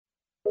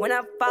When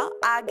I fall,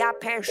 I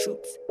got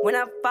parachutes. When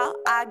I fall,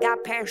 I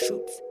got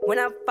parachutes. When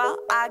I fall,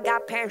 I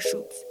got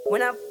parachutes.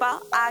 When I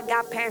fall, I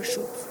got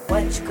parachutes.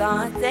 What you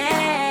gonna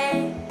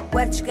say?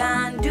 What you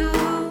gonna do?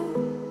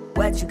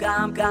 What you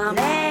gonna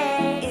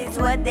say? Is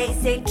what they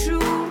say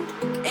true?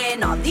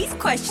 In all these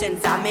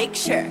questions, I make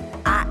sure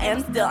I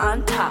am still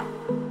on top.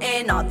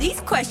 In all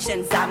these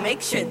questions, I make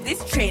sure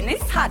this train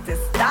is hard to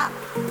stop.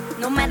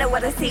 No matter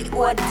what I say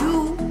or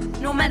do,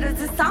 no matter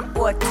the song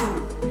or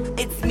two,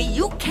 it's me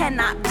you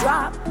cannot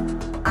drop.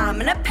 I'm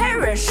in a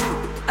parachute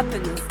up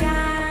in the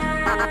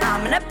sky.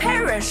 I'm in a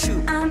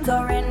parachute. I'm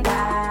soaring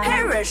by.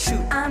 Parachute.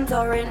 I'm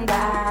soaring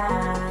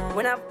by.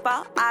 When I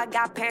fall, I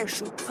got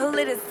parachute.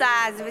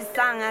 Politicize every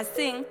song I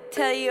sing.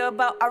 Tell you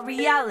about our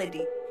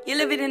reality. You're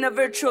living in a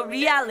virtual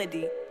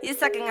reality. You're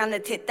sucking on the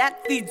tit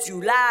that feeds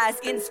you lies.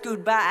 Getting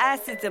screwed by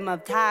a system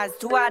of ties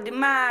to our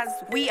demise.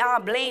 We are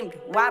blamed.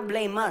 Why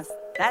blame us?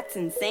 That's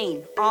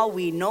insane. All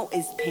we know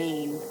is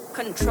pain.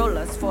 Control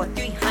us for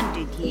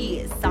 300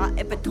 years. Our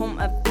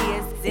epitome of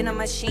fears is in a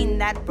machine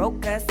that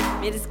broke us.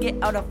 Made us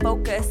get out of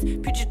focus.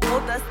 Preacher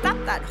told us stop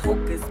that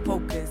hocus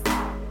pocus.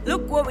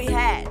 Look what we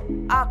had.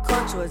 Our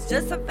culture was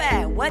just a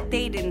fad. What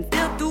they didn't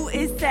still do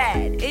is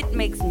sad. It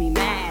makes me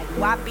mad.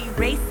 Why be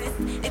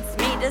racist? It's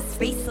made us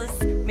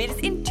faceless. Made us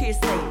into your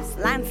slaves.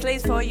 Land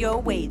slaves for your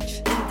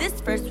wage. In this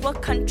first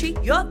world country,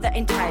 you're the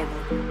entitled.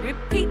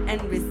 Repeat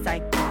and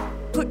recycle.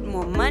 Put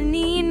more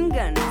money in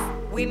guns.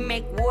 We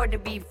make war to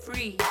be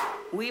free.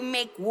 We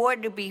make war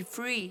to be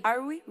free.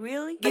 Are we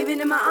really? Giving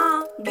him my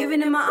all,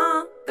 giving him my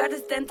all. Gotta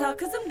stand tall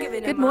cause I'm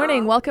giving him Good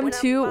morning. Welcome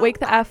to Wake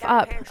the F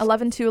Up,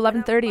 11 to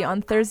 11:30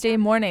 on Thursday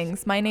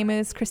mornings. My name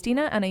is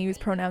Christina and I use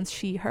pronouns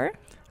she, her.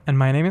 And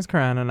my name is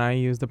Karan and I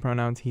use the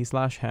pronouns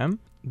he/him.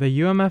 The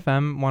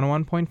UMFM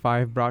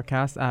 101.5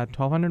 broadcasts at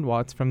 1200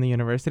 watts from the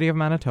University of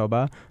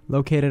Manitoba,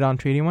 located on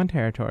Treaty 1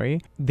 territory,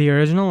 the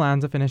original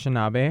lands of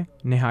Anishinaabe,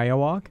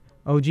 Nehayawak,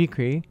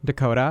 Oji-Cree,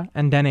 Dakota,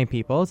 and Dene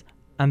peoples,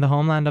 and the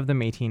homeland of the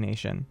Métis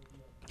Nation.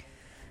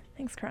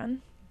 Thanks,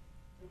 Karan.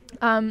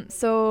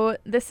 So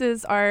this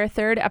is our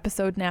third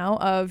episode now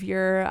of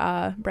your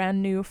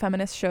brand new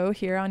feminist show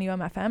here on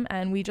UMFM,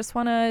 and we just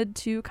wanted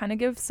to kind of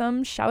give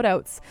some shout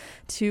outs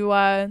to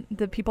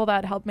the people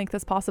that helped make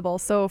this possible.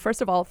 So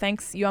first of all,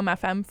 thanks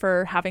UMFM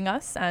for having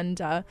us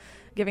and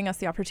giving us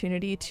the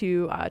opportunity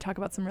to talk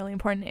about some really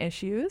important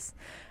issues.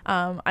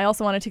 I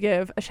also wanted to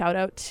give a shout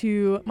out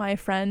to my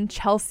friend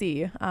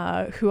Chelsea,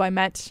 who I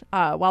met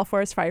while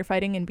forest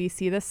firefighting in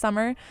BC this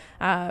summer.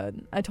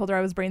 I told her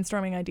I was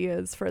brainstorming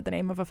ideas for the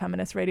name of a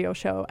feminist radio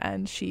show,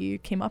 and she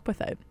came up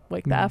with it.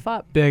 Wake the F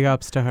Up. Big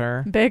ups to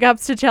her. Big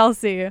ups to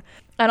Chelsea.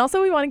 And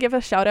also we want to give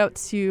a shout out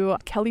to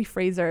Kelly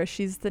Fraser.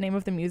 She's the name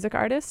of the music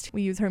artist.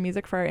 We use her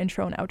music for our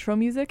intro and outro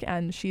music,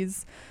 and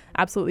she's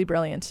absolutely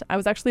brilliant. I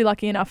was actually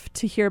lucky enough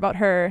to hear about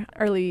her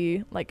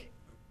early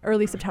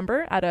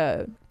September at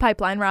a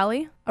pipeline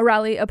rally, a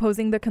rally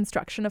opposing the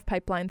construction of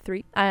Pipeline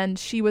 3. And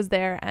she was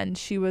there and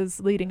she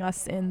was leading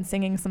us in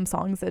singing some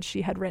songs that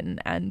she had written.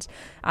 And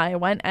I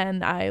went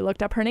and I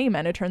looked up her name,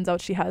 and it turns out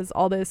she has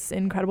all this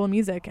incredible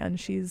music, and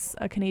she's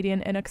a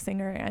Canadian Inuk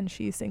singer, and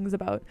she sings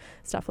about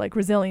stuff like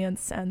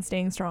resilience and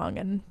staying strong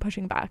and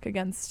pushing back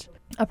against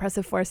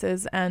oppressive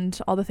forces and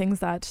all the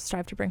things that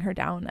strive to bring her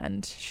down.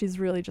 And she's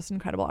really just an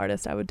incredible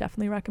artist. I would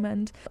definitely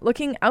recommend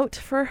looking out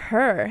for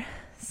her.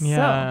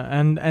 Yeah,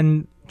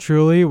 and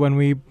truly, when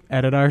we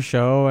edit our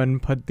show and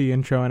put the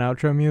intro and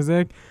outro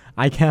music,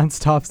 I can't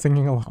stop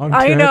singing along to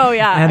it. I know,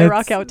 yeah, and I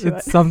rock out to it.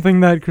 It's something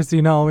that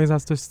Christina always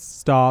has to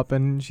stop,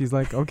 and she's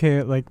like,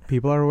 okay, like,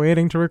 people are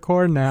waiting to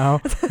record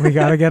now. We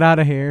gotta get out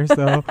of here.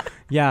 So,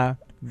 yeah,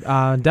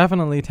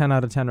 definitely 10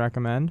 out of 10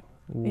 recommend.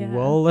 Yeah.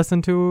 We'll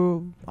listen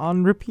to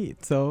on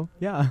repeat, so,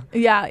 yeah.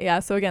 Yeah,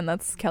 so again,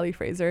 that's Kelly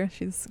Fraser.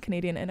 She's a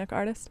Canadian Inuk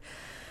artist.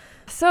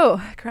 So,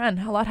 Karan,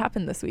 a lot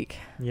happened this week.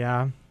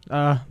 Yeah.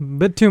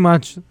 Bit too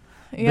much.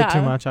 Bit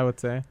too much, I would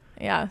say.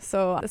 Yeah,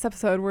 so this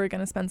episode we're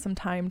going to spend some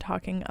time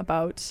talking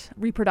about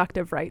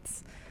reproductive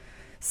rights.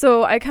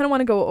 So I kind of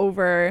want to go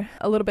over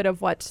a little bit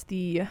of what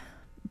the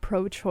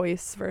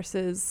pro-choice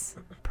versus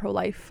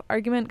pro-life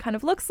argument kind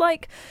of looks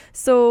like.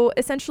 So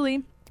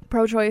essentially,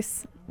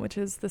 pro-choice, which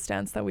is the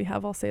stance that we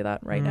have, I'll say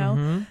that right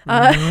now.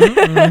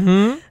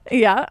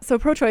 Yeah, so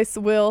pro-choice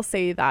will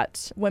say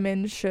that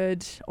women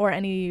should, or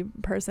any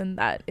person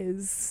that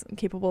is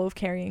capable of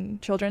carrying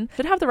children,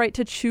 should have the right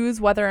to choose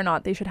whether or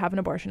not they should have an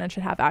abortion and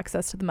should have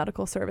access to the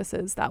medical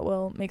services that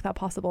will make that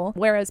possible.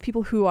 Whereas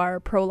people who are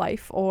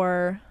pro-life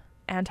or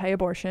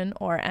anti-abortion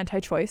or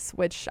anti-choice,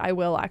 which I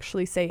will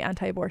actually say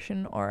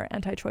anti-abortion or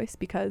anti-choice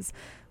because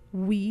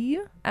we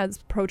as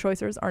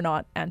pro-choicers are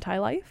not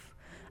anti-life.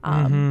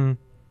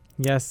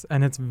 Yes,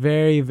 and it's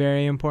very,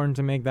 very important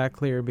to make that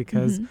clear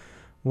because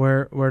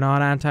we're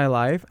not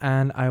anti-life,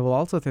 and I will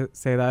also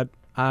say that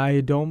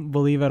I don't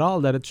believe at all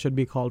that it should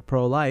be called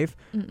pro-life.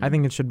 I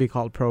think it should be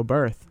called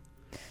pro-birth.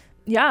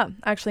 Yeah,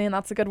 actually, and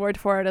that's a good word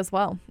for it as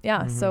well.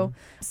 Yeah, so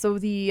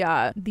the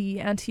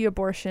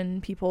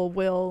anti-abortion people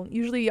will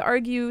usually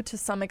argue to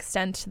some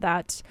extent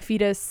that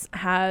fetus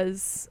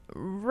has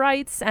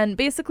rights, and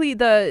basically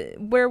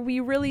where we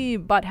really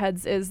butt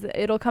heads is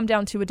it'll come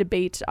down to a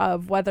debate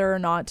of whether or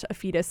not a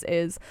fetus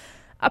is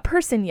a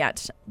person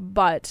yet,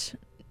 but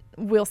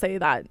we'll say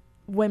that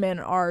women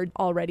are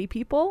already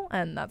people,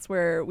 and that's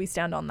where we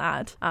stand on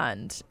that.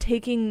 And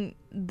taking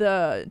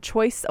the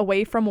choice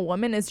away from a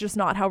woman is just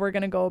not how we're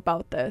going to go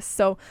about this.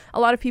 So a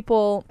lot of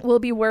people will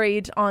be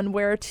worried on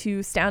where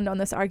to stand on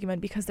this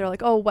argument because they're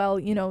like, oh, well,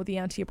 the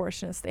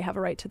anti-abortionists, they have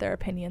a right to their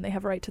opinion, they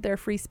have a right to their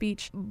free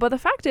speech. But the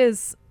fact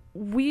is,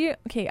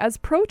 as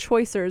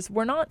pro-choicers,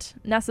 we're not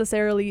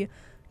necessarily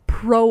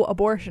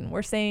pro-abortion.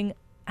 We're saying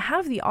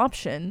have the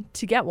option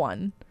to get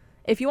one.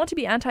 If you want to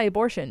be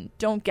anti-abortion,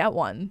 don't get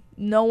one.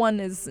 No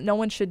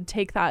one should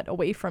take that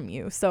away from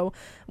you. So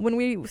when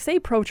we say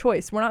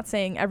pro-choice, we're not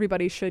saying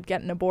everybody should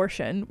get an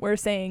abortion. We're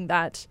saying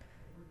that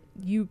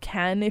you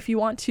can if you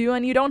want to,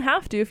 and you don't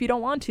have to if you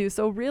don't want to.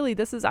 So really,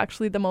 this is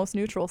actually the most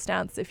neutral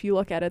stance if you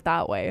look at it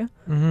that way.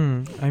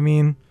 I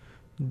mean,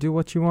 do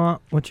what you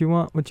want with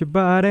your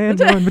body.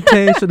 No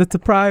invitation. It's a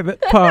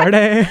private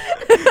party.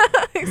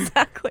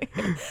 Exactly.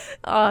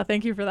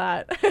 Thank you for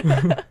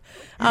that.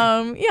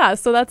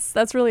 So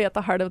that's really at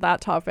the heart of that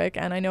topic,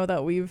 and I know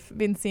that we've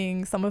been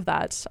seeing some of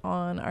that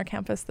on our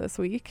campus this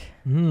week.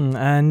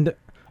 And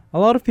a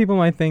lot of people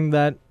might think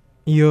that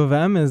U of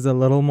M is a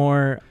little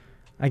more,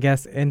 I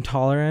guess,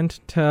 intolerant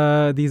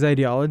to these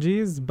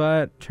ideologies,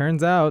 but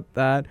turns out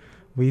that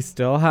we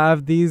still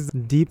have these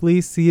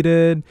deeply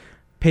seated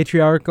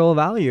patriarchal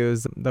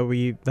values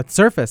that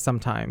surface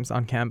sometimes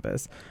on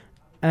campus.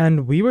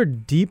 And we were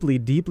deeply,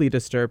 deeply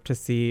disturbed to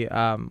see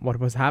what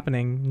was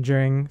happening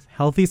during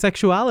Healthy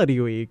Sexuality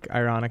Week,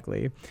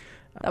 ironically.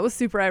 That was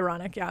super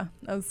ironic, yeah.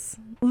 That was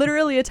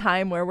literally a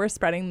time where we're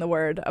spreading the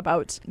word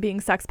about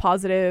being sex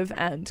positive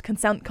and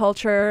consent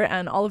culture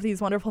and all of these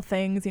wonderful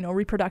things,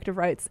 reproductive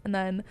rights. And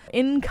then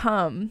in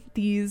come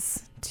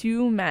these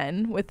two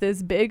men with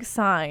this big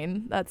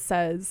sign that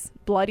says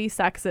bloody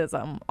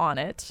sexism on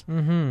it.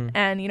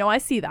 And, I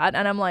see that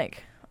and I'm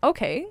like,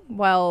 okay,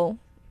 well...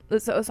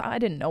 So I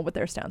didn't know what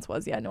their stance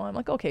was. Yeah, no, I'm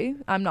like, okay,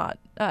 I'm not,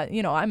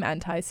 I'm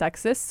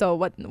anti-sexist. So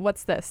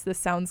what's this? This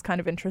sounds kind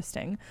of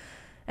interesting.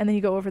 And then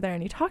you go over there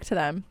and you talk to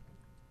them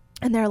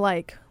and they're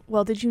like,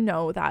 well, did you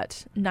know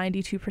that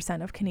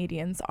 92% of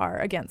Canadians are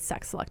against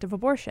sex selective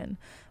abortion?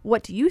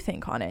 What do you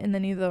think on it? And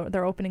then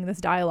they're opening this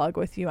dialogue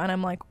with you. And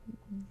I'm like,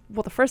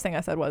 well, the first thing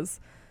I said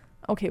was,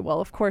 okay, well,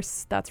 of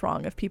course that's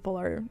wrong if people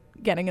are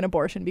getting an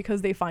abortion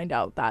because they find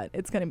out that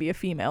it's going to be a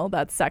female.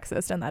 That's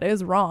sexist and that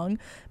is wrong.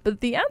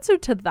 But the answer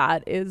to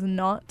that is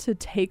not to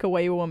take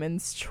away a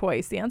woman's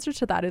choice. The answer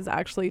to that is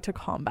actually to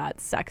combat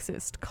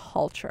sexist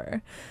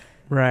culture.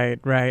 Right.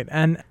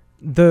 And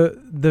the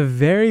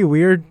very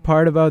weird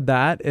part about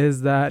that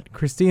is that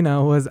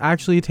Christina was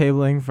actually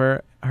tabling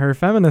for her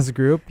feminist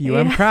group,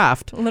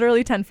 Craft.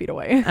 Literally 10 feet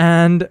away.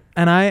 And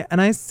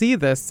I see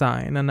this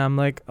sign and I'm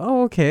like,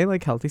 oh, okay,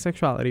 like Healthy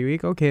Sexuality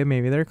Week. Okay,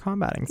 maybe they're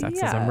combating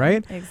sexism,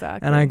 right?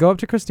 Exactly. And I go up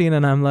to Christina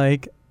and I'm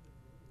like,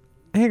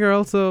 hey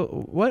girl,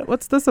 so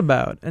what's this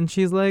about? And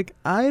she's like,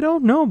 I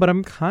don't know, but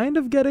I'm kind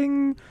of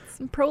getting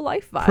some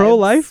pro-life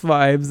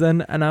vibes.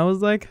 And I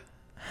was like,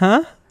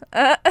 huh?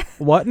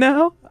 What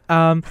now?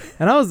 And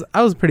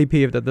I was pretty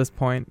peeved at this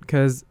point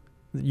because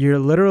you're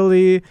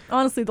literally...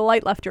 Honestly, the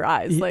light left your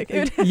eyes.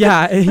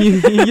 Yeah,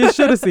 you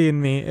should have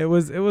seen me. It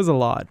was a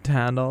lot to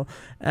handle.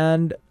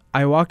 And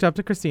I walked up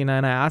to Christina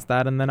and I asked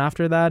that. And then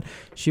after that,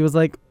 she was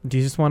like, do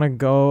you just want to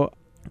go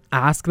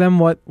ask them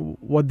what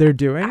they're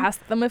doing?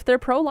 Ask them if they're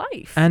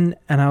pro-life. And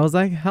I was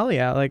like, hell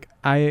yeah. Like,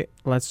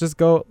 let's just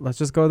go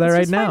there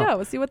right now. Find out.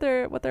 Let's see what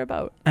they're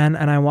about. And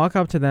I walk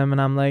up to them and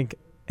I'm like,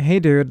 hey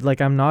dude,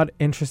 like I'm not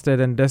interested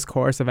in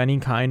discourse of any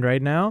kind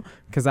right now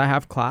because I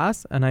have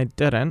class and I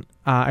didn't.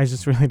 I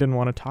just really didn't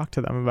want to talk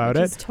to them about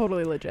it. It's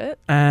totally legit.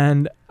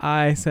 And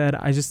I said,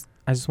 I just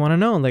want to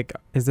know, like,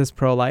 is this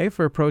pro-life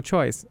or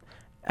pro-choice?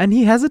 And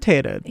he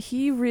hesitated.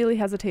 He really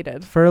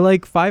hesitated. For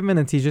like 5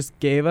 minutes, he just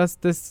gave us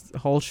this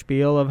whole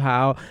spiel of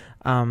how...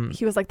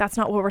 he was like, that's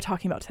not what we're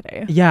talking about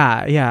today.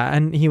 Yeah.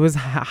 And he was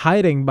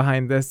hiding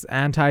behind this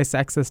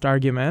anti-sexist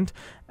argument.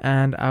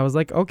 And I was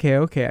like,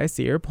 okay, I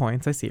see your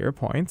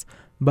points.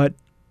 But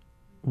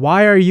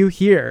why are you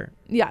here?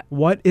 Yeah.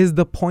 What is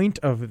the point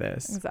of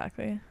this?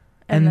 Exactly.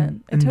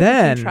 And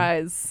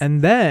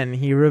then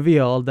he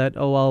revealed that,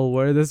 oh, well,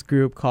 we're this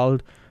group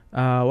called...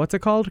 what's it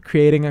called?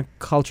 Creating a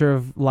culture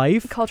of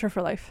life? Culture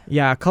for life.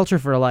 Yeah, culture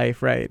for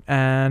life, right.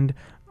 And...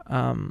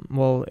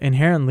 well,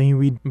 inherently,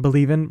 we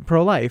believe in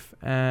pro-life.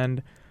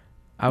 And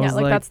I was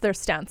like... that's their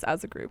stance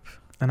as a group.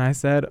 And I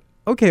said,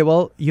 okay,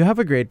 well, you have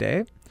a great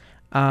day.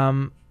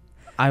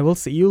 I will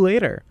see you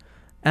later.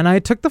 And I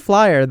took the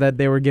flyer that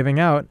they were giving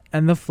out,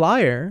 and the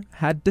flyer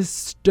had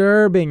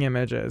disturbing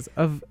images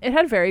of... It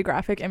had very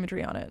graphic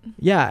imagery on it.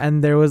 Yeah,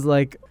 and there was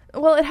like...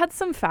 Well, it had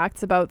some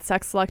facts about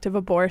sex selective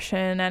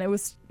abortion, and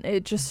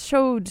it just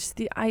showed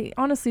I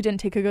honestly didn't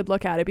take a good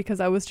look at it because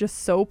I was just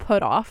so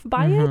put off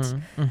by it.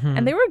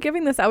 And they were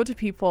giving this out to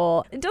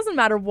people. It doesn't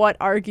matter what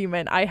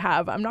argument I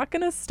have. I'm not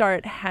going to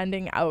start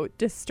handing out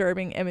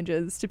disturbing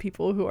images to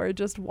people who are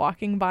just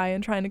walking by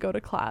and trying to go to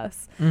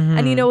class.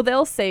 And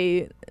they'll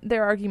say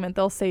their argument,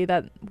 they'll say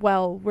that,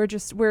 well,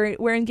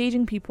 we're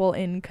engaging people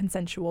in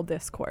consensual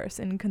discourse,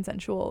 in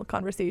consensual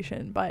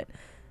conversation, but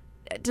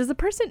does the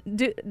person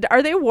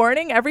are they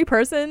warning every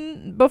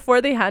person before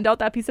they hand out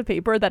that piece of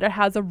paper that it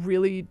has a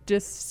really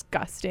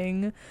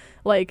disgusting,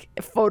 like,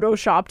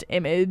 photoshopped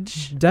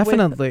image?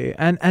 Definitely.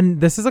 And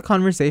this is a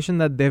conversation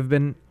that they've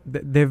been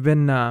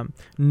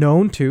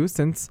known to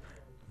since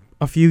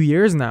a few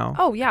years now.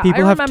 Oh yeah,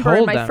 people I have remember in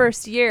told my them.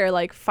 first year,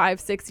 like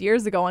 5-6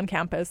 years ago on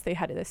campus, they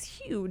had this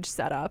huge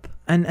setup.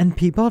 And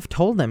people have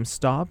told them,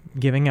 stop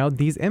giving out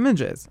these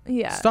images.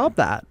 Yeah. Stop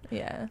that.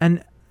 Yeah.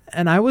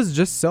 And I was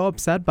just so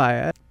upset by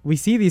it. We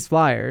see these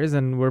flyers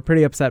and we're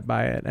pretty upset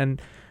by it. And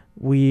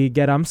we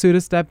get UMSU to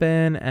step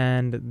in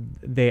and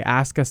they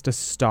ask us to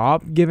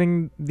stop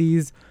giving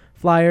these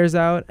flyers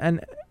out.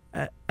 And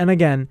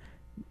again,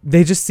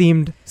 they just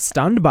seemed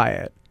stunned by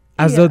it,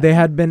 as though they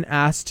had been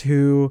asked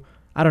to,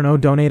 I don't know,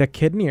 donate a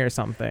kidney or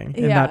something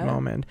in that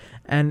moment.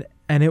 And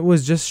it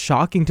was just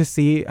shocking to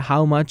see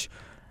how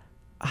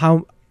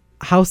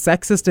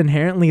sexist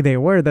inherently they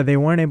were, that they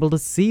weren't able to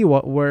see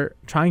what we're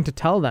trying to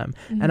tell them.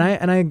 And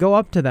I go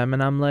up to them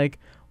and I'm like,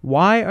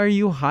 why are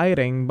you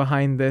hiding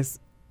behind this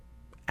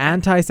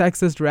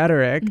anti-sexist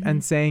rhetoric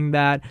and saying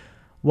that,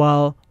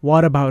 well,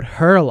 what about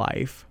her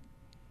life?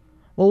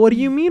 Well, what do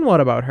you mean, what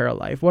about her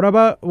life? What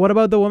about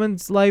the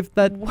woman's life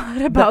that's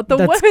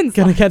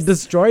gonna get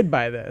destroyed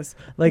by this?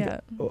 Like,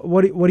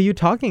 what are you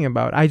talking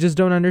about? I just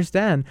don't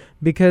understand.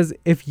 Because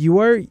if you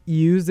are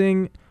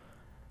using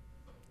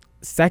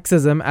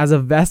sexism as a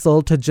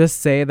vessel to just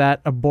say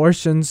that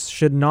abortions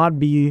should not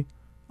be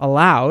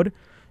allowed,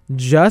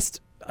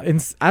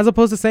 as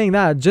opposed to saying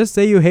that, just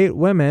say you hate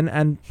women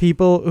and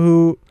people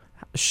who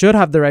should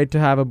have the right to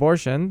have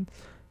abortion,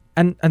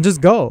 and just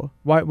go.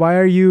 Why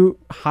are you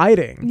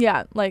hiding?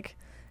 Yeah, like,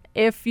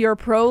 if you're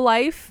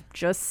pro-life,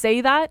 just say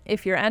that.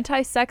 If you're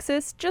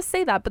anti-sexist, just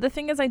say that. But the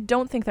thing is, I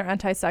don't think they're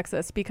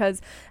anti-sexist, because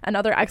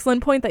another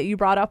excellent point that you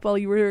brought up while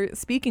you were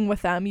speaking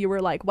with them, you were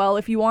like, well,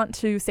 if you want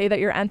to say that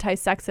you're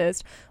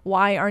anti-sexist,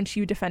 why aren't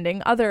you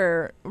defending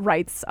other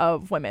rights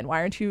of women? Why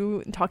aren't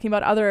you talking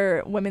about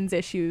other women's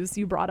issues?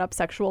 You brought up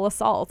sexual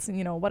assault.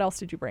 What else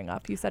did you bring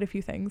up? You said a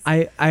few things.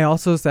 I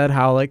also said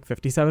how, like,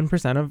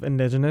 57% of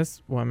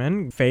Indigenous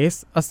women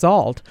face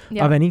assault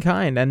of any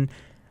kind. And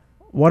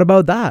what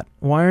about that?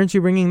 Why aren't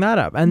you bringing that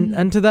up?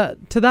 And to that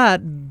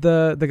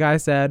the guy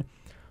said,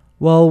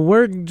 well,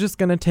 we're just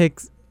gonna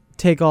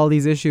take all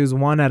these issues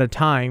one at a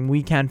time.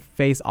 We can't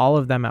face all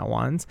of them at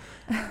once.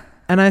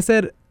 And I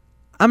said,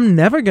 I'm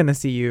never gonna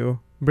see you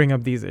bring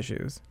up these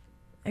issues.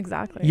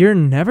 Exactly. You're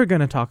never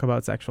gonna talk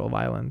about sexual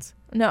violence.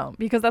 No,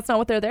 because that's not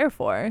what they're there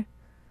for.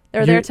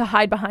 They're there to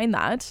hide behind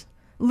that.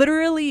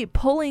 Literally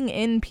pulling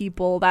in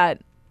people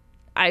that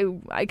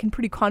I can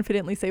pretty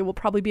confidently say will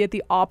probably be at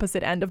the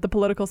opposite end of the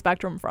political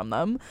spectrum from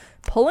them,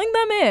 pulling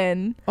them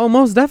in. Oh,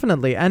 most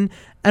definitely. And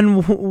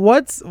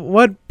what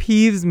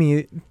peeves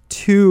me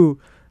to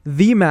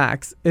the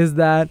max is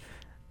that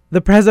the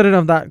president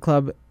of that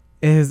club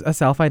is a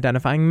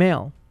self-identifying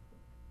male.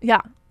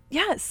 Yeah.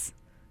 Yes.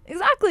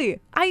 Exactly.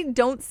 I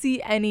don't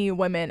see any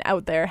women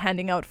out there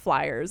handing out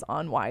flyers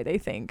on why they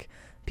think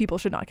people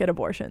should not get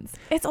abortions.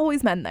 It's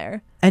always men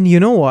there. And you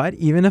know what?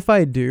 Even if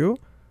I do,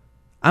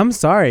 I'm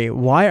sorry.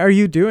 Why are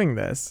you doing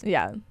this?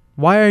 Yeah.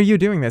 Why are you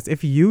doing this?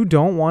 If you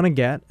don't want to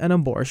get an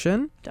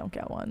abortion, don't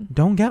get one.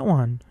 Don't get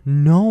one.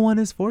 No one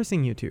is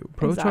forcing you to.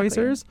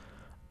 Pro-choicers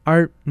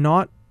are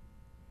not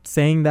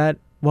saying that,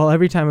 well,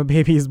 every time a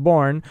baby is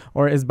born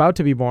or is about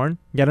to be born,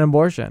 get an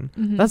abortion.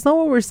 That's not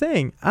what we're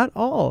saying at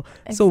all.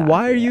 Exactly, so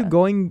why are you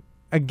going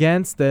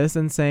against this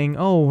and saying,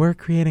 oh, we're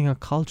creating a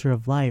culture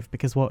of life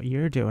because what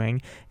you're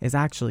doing is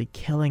actually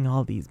killing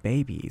all these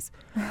babies?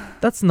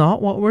 That's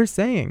not what we're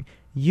saying.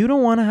 You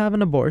don't want to have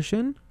an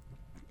abortion?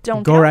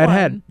 Don't go right right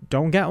ahead.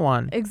 Don't get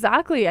one.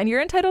 Exactly. And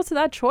you're entitled to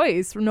that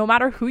choice, no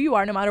matter who you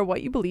are, no matter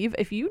what you believe.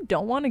 If you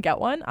don't want to get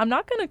one, I'm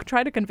not going to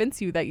try to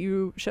convince you that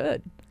you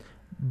should.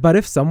 But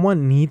if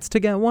someone needs to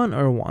get one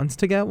or wants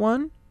to get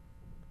one,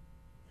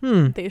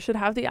 they should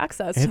have the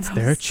access. It's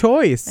their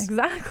choice.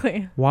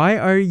 Exactly. Why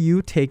are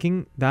you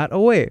taking that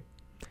away?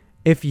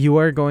 If you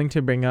are going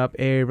to bring up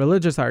a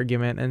religious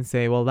argument and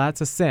say, well,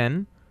 that's a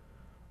sin,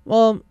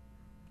 well,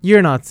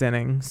 you're not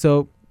sinning.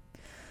 So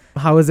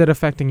how is it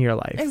affecting your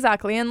life?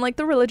 Exactly. And like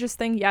the religious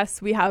thing,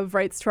 yes, we have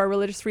rights to our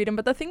religious freedom.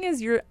 But the thing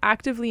is, you're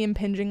actively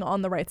impinging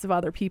on the rights of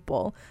other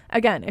people.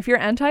 Again, if you're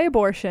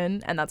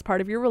anti-abortion and that's part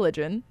of your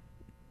religion,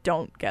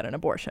 don't get an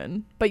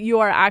abortion. But you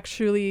are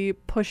actually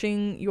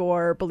pushing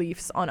your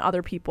beliefs on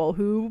other people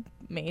who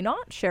may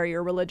not share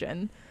your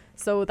religion.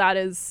 So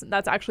that's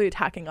actually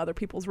attacking other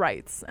people's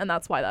rights. And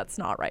that's why that's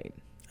not right.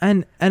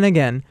 And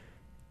again,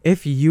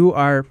 if you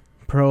are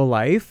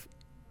pro-life,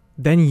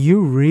 then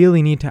you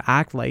really need to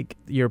act like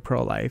you're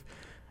pro-life.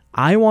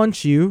 I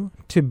want you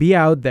to be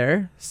out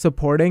there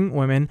supporting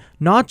women,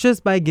 not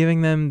just by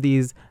giving them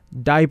these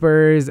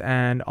diapers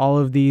and all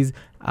of these,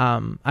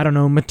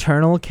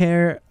 maternal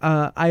care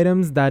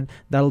items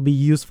that'll be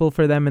useful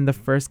for them in the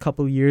first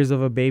couple years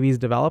of a baby's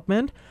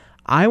development.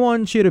 I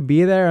want you to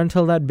be there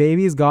until that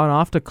baby's gone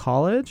off to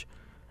college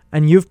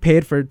and you've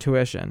paid for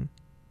tuition.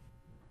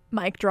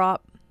 Mic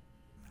drop.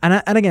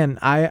 And again,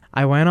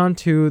 I went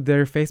onto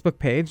their Facebook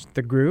page,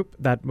 the group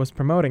that was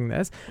promoting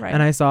this, Right.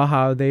 and I saw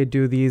how they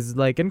do these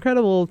like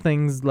incredible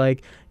things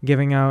like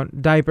giving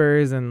out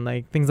diapers and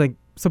like things like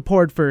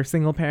support for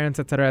single parents,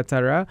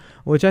 etc.,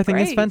 which I think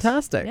is Great.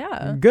 fantastic.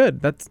 Yeah.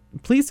 Good.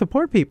 Please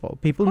support people.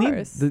 People need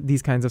course.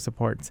 these kinds of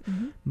supports.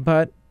 Mm-hmm.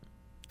 But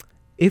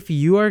if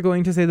you are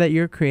going to say that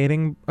you're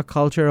creating a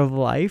culture of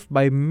life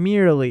by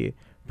merely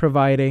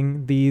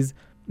providing these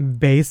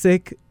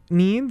basic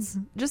needs,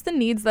 Just the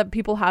needs that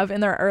people have in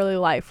their early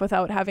life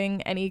without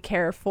having any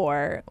care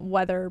for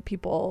whether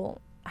people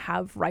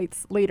have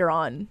rights later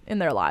on in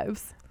their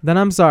lives. then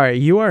I'm sorry,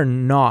 you are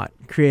not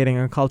creating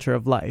a culture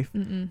of life.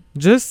 Mm-mm.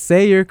 Just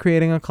say you're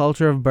creating a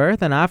culture of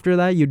birth, and after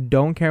that, you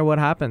don't care what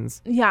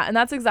happens. Yeah, and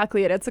that's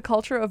exactly it. It's a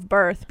culture of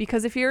birth,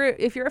 because if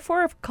you're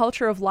for a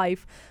culture of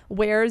life,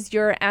 where's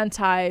your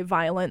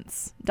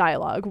anti-violence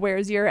dialogue?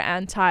 Where's your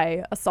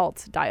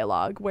anti-assault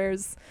dialogue?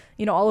 Where's,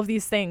 all of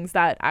these things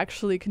that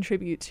actually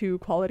contribute to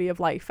quality of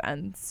life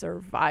and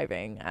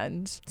surviving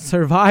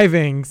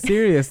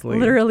Seriously.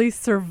 literally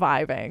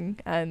surviving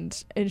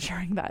and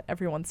ensuring that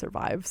everyone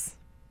survives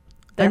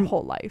their And-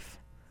 whole life.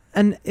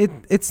 And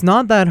it's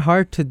not that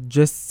hard to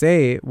just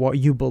say what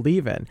you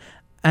believe in.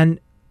 And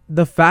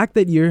the fact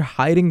that you're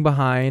hiding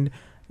behind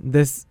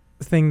this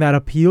thing that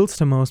appeals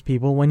to most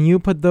people, when you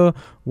put the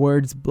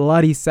words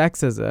bloody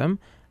sexism,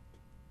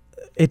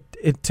 it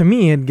to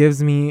me, it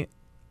gives me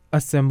a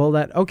symbol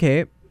that,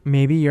 okay,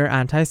 maybe you're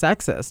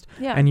anti-sexist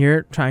Yeah. and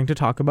you're trying to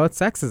talk about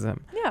sexism.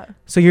 Yeah.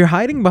 So you're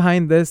hiding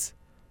behind this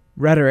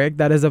rhetoric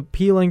that is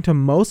appealing to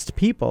most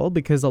people,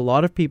 because a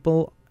lot of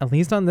people, at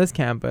least on this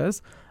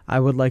campus, I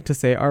would like to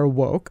say, are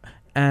woke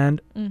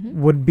and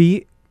Mm-hmm. would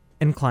be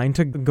inclined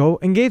to go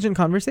engage in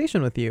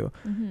conversation with you.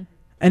 Mm-hmm.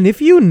 And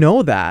if you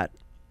know that,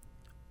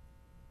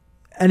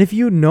 and if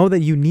you know that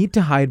you need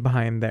to hide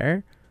behind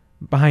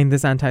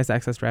this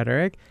anti-sexist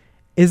rhetoric,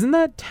 isn't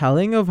that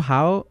telling of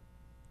how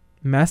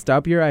messed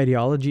up your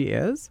ideology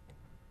is?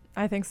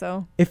 I think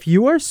so. If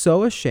you are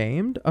so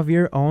ashamed of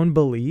your own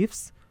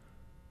beliefs,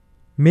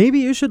 maybe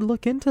you should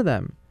look into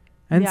them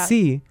and Yeah.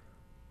 see,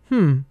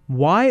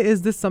 why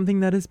is this something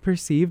that is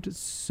perceived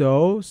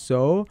so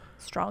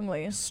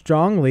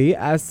strongly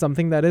as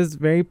something that is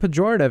very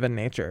pejorative in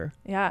nature?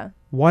 Yeah.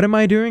 What am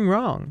I doing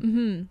wrong?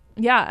 Mm-hmm.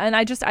 Yeah, and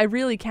I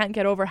really can't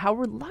get over how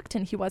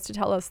reluctant he was to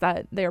tell us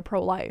that they're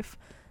pro-life.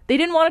 They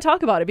didn't want to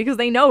talk about it because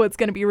they know it's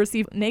going to be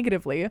received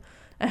negatively.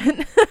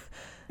 And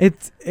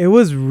It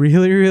was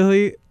really,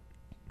 really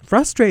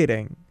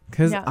frustrating,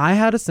 because Yeah. I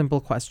had a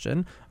simple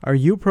question. Are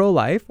you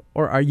pro-life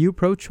or are you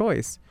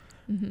pro-choice?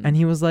 Mhm. And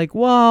he was like,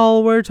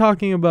 well, we're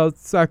talking about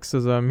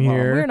sexism Well,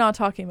 here. we're not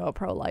talking about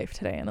pro-life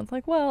today. And it's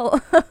like,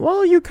 well,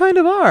 Well, you kind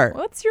of are.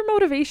 what's your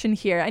motivation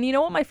here? And you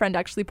know what my friend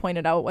actually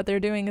pointed out? What they're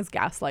doing is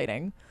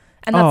gaslighting.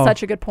 And that's Oh.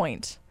 such a good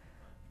point.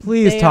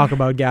 Please They talk are-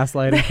 about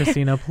gaslighting,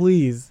 Christina,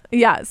 please.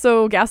 Yeah,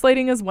 so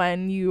gaslighting is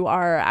when you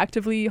are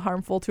actively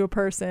harmful to a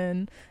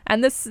person.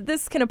 And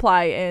this can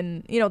apply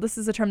in, this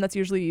is a term that's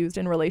usually used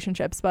in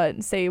relationships,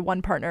 but say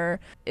one partner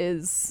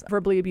is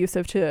verbally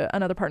abusive to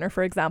another partner,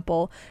 for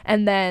example,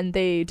 and then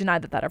they deny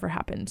that ever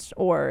happened.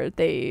 Or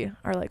they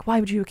are like, why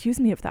would you accuse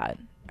me of that?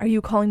 Are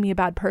you calling me a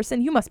bad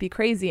person? You must be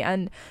crazy.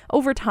 And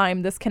over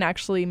time, this can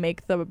actually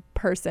make the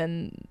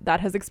person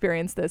that has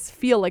experienced this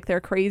feel like they're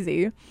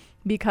crazy,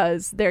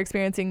 because they're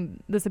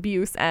experiencing this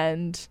abuse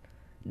and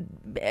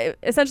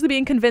essentially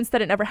being convinced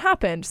that it never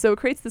happened. So it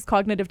creates this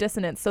cognitive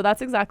dissonance. So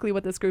that's exactly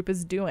what this group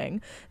is doing.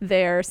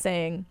 They're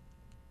saying,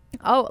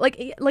 oh,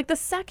 like the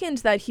second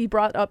that he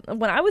brought up,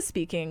 when I was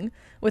speaking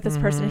with this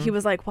person, he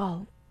was like,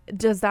 well,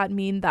 does that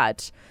mean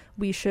that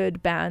we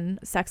should ban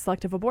sex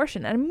selective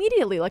abortion? And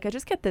immediately, I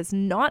just get this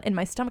knot in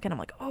my stomach, and I'm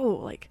like,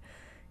 oh,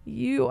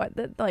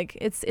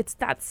 it's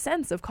that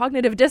sense of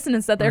cognitive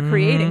dissonance that they're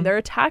creating. They're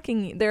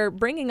attacking, they're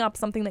bringing up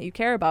something that you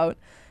care about,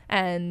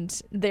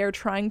 and they're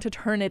trying to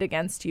turn it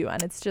against you.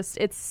 And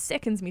it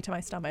sickens me to my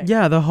stomach.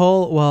 Yeah,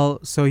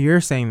 so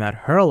you're saying that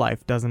her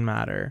life doesn't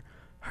matter.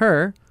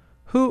 Her?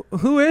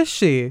 Who is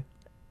she?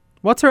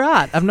 What's her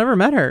at? I've never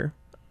met her.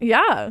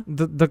 Yeah.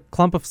 The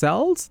clump of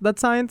cells that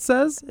science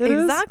says it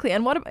is? Exactly.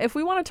 And what if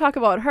we want to talk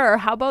about her,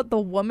 how about the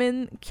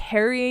woman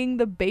carrying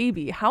the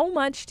baby? How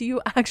much do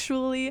you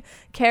actually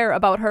care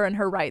about her and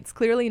her rights?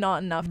 Clearly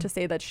not enough to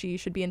say that she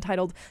should be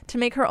entitled to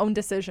make her own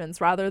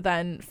decisions rather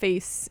than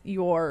face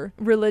your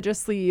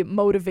religiously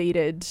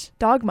motivated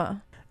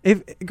dogma.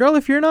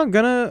 If you're not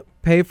gonna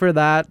pay for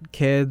that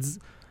kid's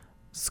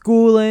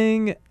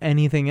schooling,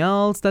 anything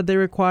else that they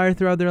require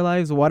throughout their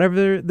lives,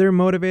 whatever they're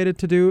motivated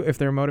to do, if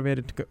they're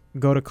motivated to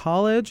go to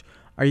college,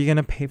 are you going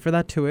to pay for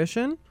that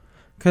tuition?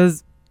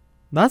 Because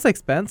That's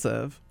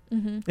expensive.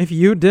 Mm-hmm. If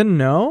you didn't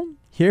know,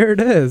 here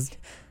it is.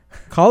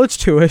 College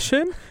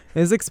tuition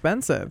is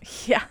expensive.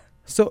 Yeah.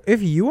 So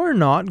if you are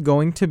not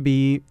going to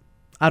be,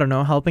 I don't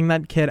know, helping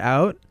that kid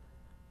out,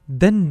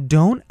 then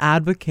don't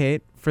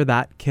advocate for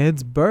that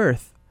kid's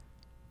birth.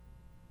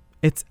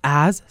 It's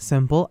as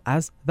simple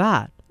as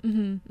that.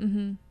 Mm-hmm.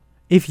 Mm-hmm.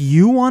 If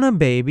you want a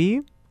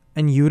baby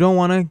and you don't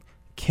want to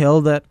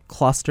kill that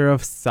cluster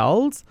of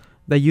cells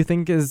that you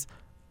think is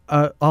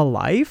a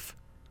life,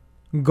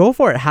 go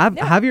for it.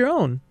 Have your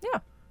own. Yeah.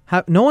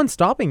 No one's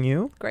stopping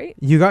you. Great.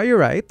 You got your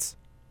rights.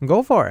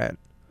 Go for it.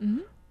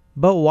 Mm-hmm.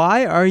 But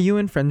why are you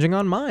infringing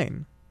on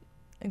mine?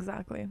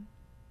 Exactly.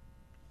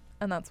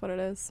 And that's what it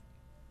is.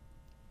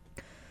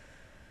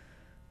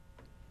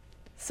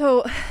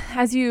 So,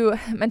 as you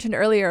mentioned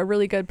earlier, a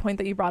really good point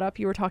that you brought up,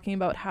 you were talking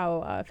about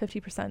how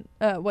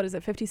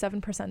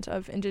 57%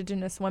 of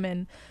Indigenous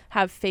women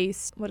have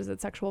faced,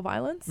 sexual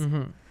violence?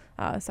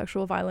 Mm-hmm.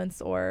 Sexual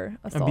violence or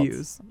assault.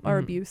 Abuse. Or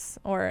Mm-hmm. abuse.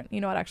 Or,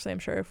 you know what, actually, I'm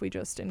sure if we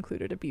just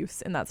included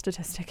abuse in that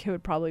statistic, it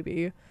would probably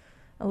be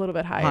a little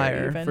bit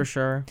higher even. For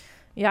sure.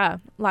 Yeah,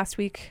 last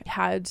week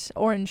had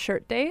Orange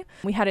Shirt Day.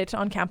 We had it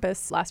on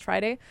campus last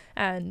Friday,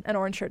 and an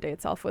Orange Shirt Day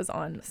itself was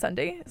on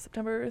Sunday,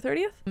 September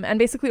 30th. And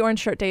basically Orange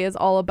Shirt Day is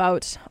all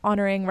about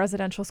honoring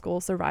residential school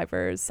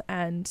survivors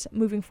and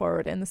moving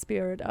forward in the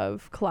spirit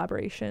of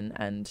collaboration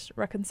and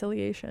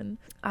reconciliation.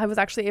 I was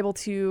actually able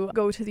to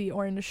go to the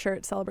Orange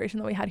Shirt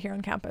celebration that we had here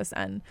on campus,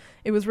 and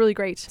it was really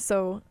great.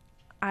 So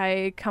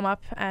I come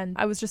up and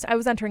I was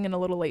entering in a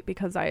little late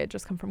because I had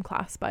just come from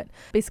class, but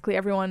basically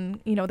everyone,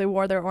 you know, they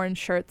wore their orange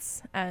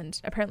shirts, and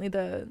apparently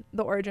the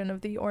origin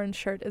of the orange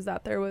shirt is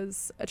that there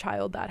was a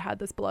child that had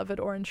this beloved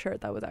orange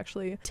shirt that was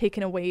actually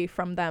taken away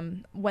from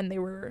them when they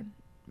were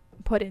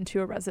put into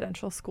a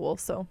residential school.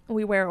 So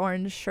we wear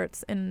orange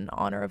shirts in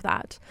honor of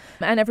that.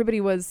 And everybody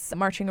was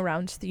marching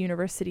around the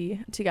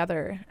university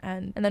together.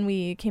 And then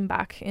we came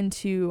back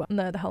into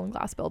the Helen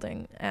Glass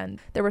building,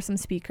 and there were some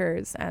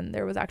speakers, and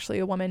there was actually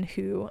a woman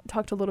who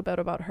talked a little bit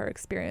about her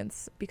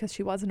experience because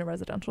she was in a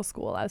residential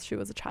school as she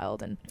was a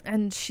child.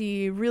 And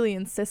she really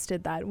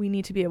insisted that we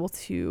need to be able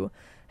to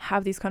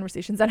have these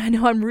conversations. And I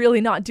know I'm really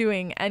not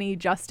doing any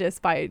justice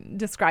by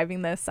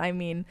describing this. I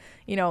mean,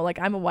 you know, like,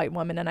 I'm a white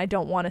woman and I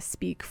don't want to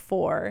speak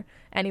for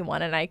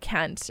anyone, and I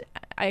can't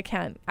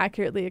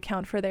accurately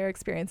account for their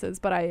experiences,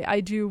 but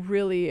I do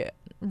really,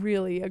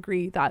 really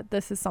agree that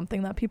this is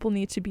something that people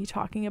need to be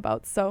talking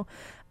about. So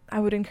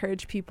I would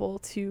encourage people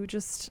to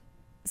just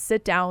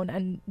sit down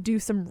and do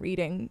some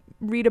reading,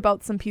 read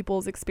about some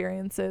people's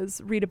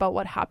experiences, read about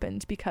what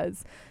happened,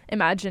 because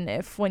imagine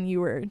if when you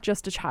were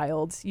just a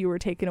child, you were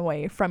taken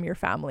away from your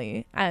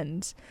family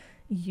and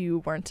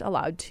you weren't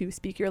allowed to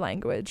speak your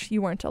language, you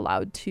weren't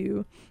allowed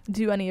to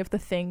do any of the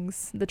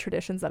things, the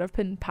traditions that have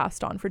been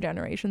passed on for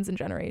generations and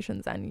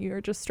generations, and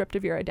you're just stripped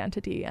of your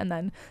identity, and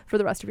then for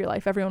the rest of your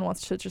life, everyone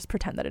wants to just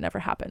pretend that it never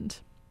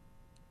happened.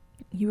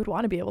 You would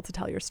want to be able to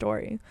tell your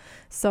story.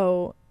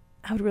 So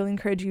I would really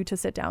encourage you to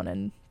sit down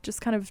and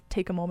just kind of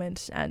take a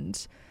moment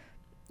and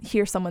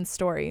hear someone's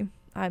story.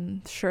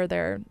 I'm sure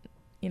they're,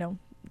 you know,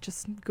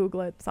 just Google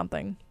it,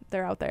 something.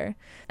 They're out there.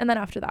 And then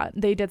after that,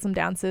 they did some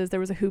dances. There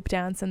was a hoop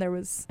dance, and there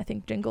was, I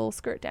think, jingle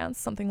skirt dance,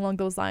 something along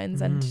those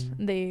lines. And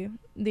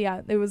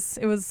it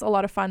was a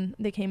lot of fun.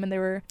 They came and they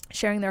were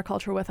sharing their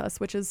culture with us,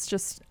 which is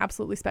just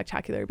absolutely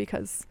spectacular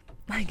because,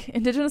 like,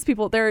 Indigenous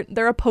people,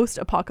 they're a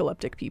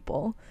post-apocalyptic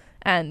people,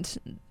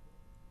 and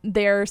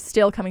they're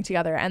still coming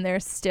together, and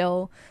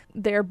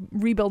they're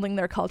rebuilding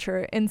their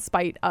culture in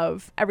spite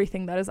of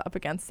everything that is up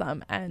against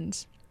them,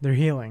 and they're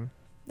healing.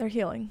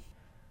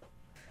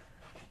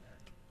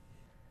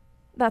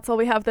 That's all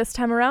we have this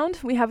time around.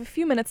 We have a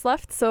few minutes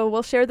left, so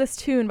we'll share this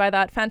tune by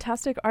that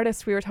fantastic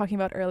artist we were talking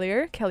about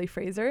earlier, Kelly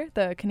Fraser,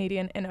 the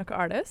Canadian Inuk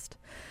artist.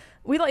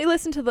 We'll let you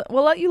listen to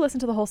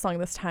the whole song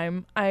this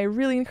time. I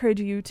really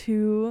encourage you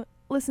to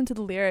listen to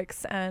the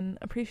lyrics and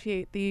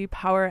appreciate the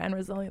power and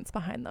resilience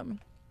behind them.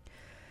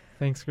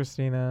 Thanks,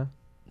 Christina.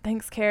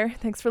 Thanks, Care.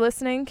 Thanks for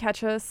listening.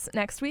 Catch us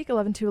next week,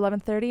 11 to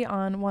 11:30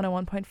 on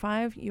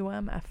 101.5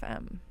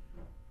 UMFM.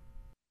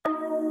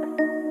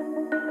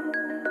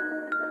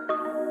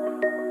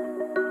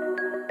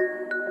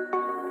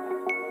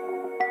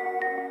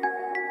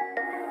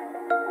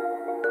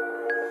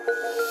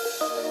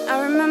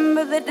 I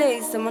remember the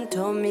day someone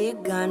told me a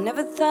gun.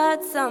 Never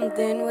thought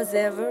something was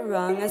ever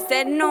wrong. I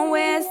said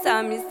nowhere,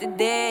 some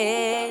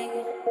yesterday.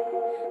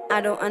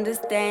 I don't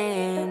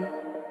understand.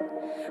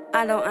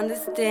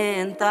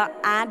 Thought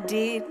I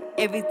did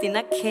everything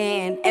I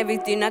can,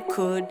 everything I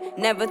could.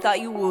 Never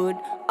thought you would.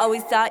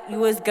 Always thought you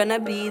was gonna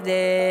be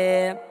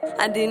there.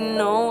 I didn't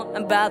know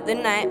about the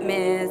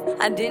nightmares.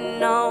 I didn't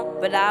know,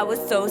 but I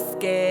was so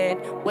scared.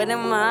 What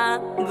am I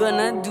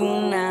gonna do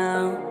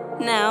now?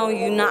 Now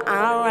you're not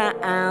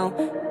around.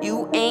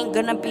 You ain't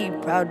gonna be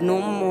proud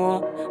no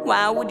more.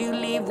 Why would you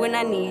leave when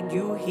I need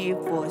you here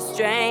for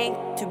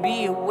strength to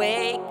be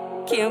awake?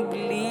 Can't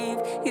believe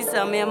you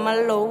saw me at my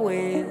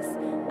lowest.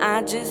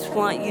 I just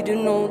want you to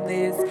know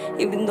this.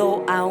 Even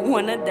though I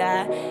wanna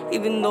die,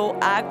 even though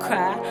I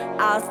cry,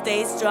 I'll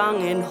stay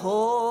strong and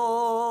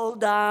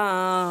hold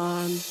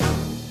on.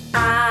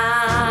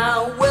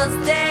 I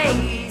will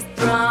stay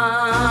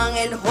strong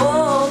and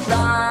hold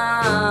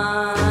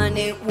on.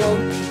 It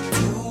won't be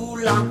too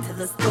long till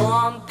the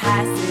storm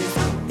passes.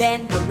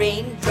 Then the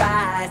rain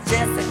dries,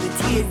 just like the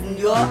tears in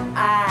your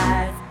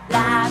eyes.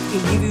 Life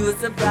can give you a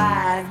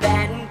surprise,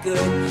 bad and good.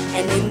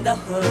 And in the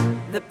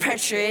hood, the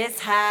pressure is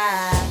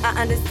high. I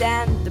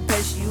understand the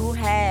pressure you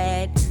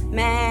had.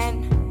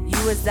 Man,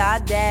 you was our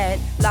dad,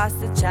 lost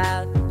a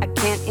child. I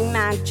can't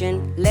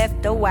imagine,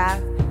 left a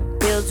wife,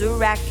 bills are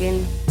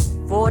racking.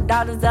 4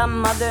 daughters, a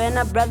mother and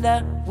a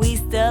brother. We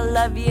still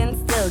love you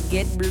and still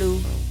get blue.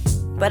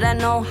 But I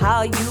know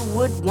how you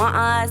would want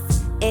us.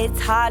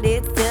 It's hard,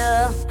 it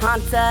still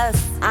haunts us.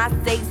 I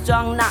stay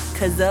strong not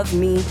 'cause of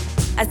me.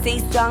 I stay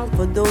strong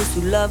for those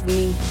who love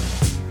me.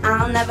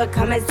 I'll never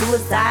commit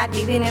suicide,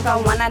 even if I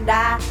wanna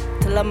die.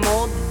 Till I'm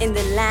old in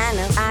the land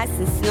of ice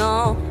and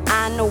snow.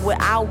 I know where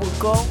I will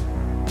go.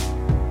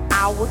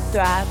 I will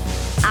thrive,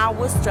 I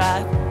will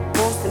strive.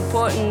 Most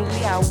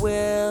importantly, I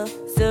will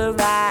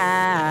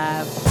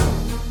survive.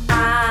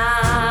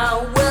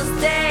 I will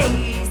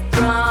stay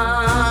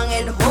strong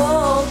and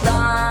hold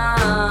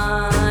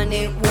on.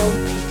 It won't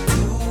be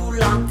too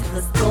long till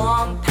the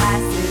storm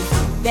passes.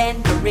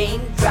 Then the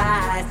rain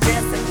dries,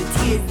 just like the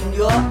tears in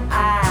your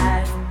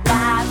eyes.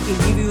 Life can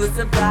give you a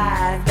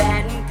surprise,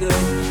 bad and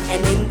good.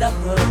 And in the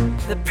hood,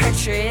 the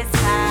pressure is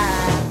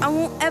high. I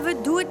won't ever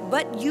do it,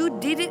 but you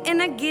did it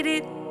and I get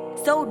it.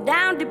 So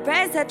down,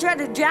 depressed, I try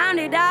to drown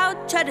it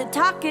out, try to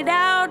talk it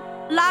out.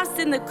 Lost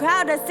in the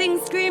crowd, I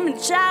sing, scream,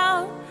 and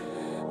shout.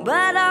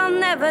 But I'll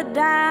never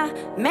die.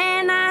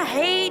 Man, I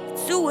hate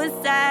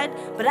suicide,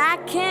 but I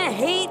can't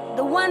hate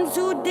the ones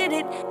who did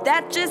it.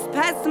 That just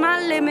passed my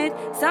limit.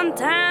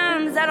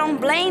 Sometimes I don't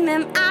blame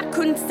him, I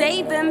couldn't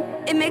save him.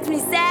 It makes me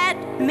sad,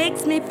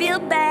 makes me feel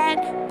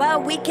bad,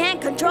 but we can't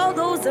control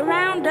those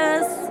around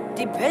us.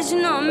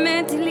 Depression or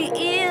mentally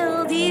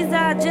ill, these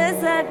are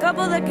just a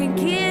couple that can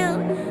kill.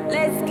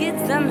 Let's get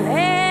some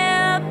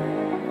help.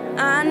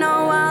 I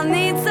know I'll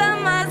need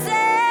some myself.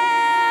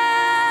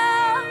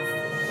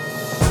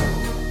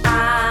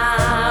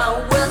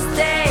 I will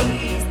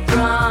stay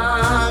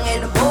strong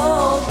and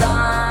hold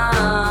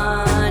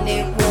on.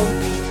 It won't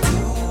be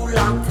too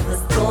long till the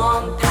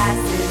storm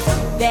passes.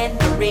 Then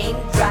the rain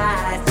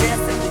dries,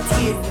 just like the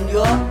tears in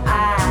your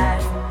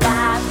eyes.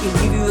 Life can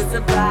give you a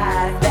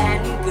surprise,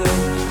 bad and good.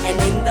 And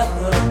in the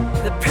hood,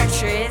 the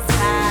pressure is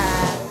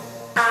high.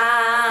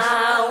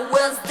 I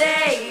will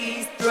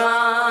stay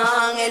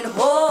strong and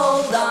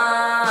hold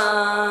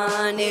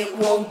on. It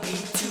won't be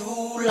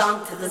too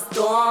long till the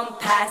storm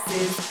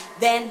passes.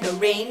 Then the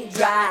rain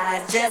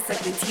dries, just like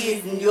the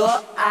tears in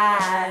your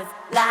eyes.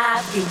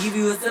 Life can give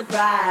you a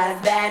surprise,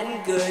 bad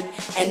and good.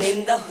 And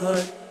in the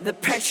hood, the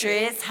pressure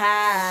is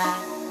high.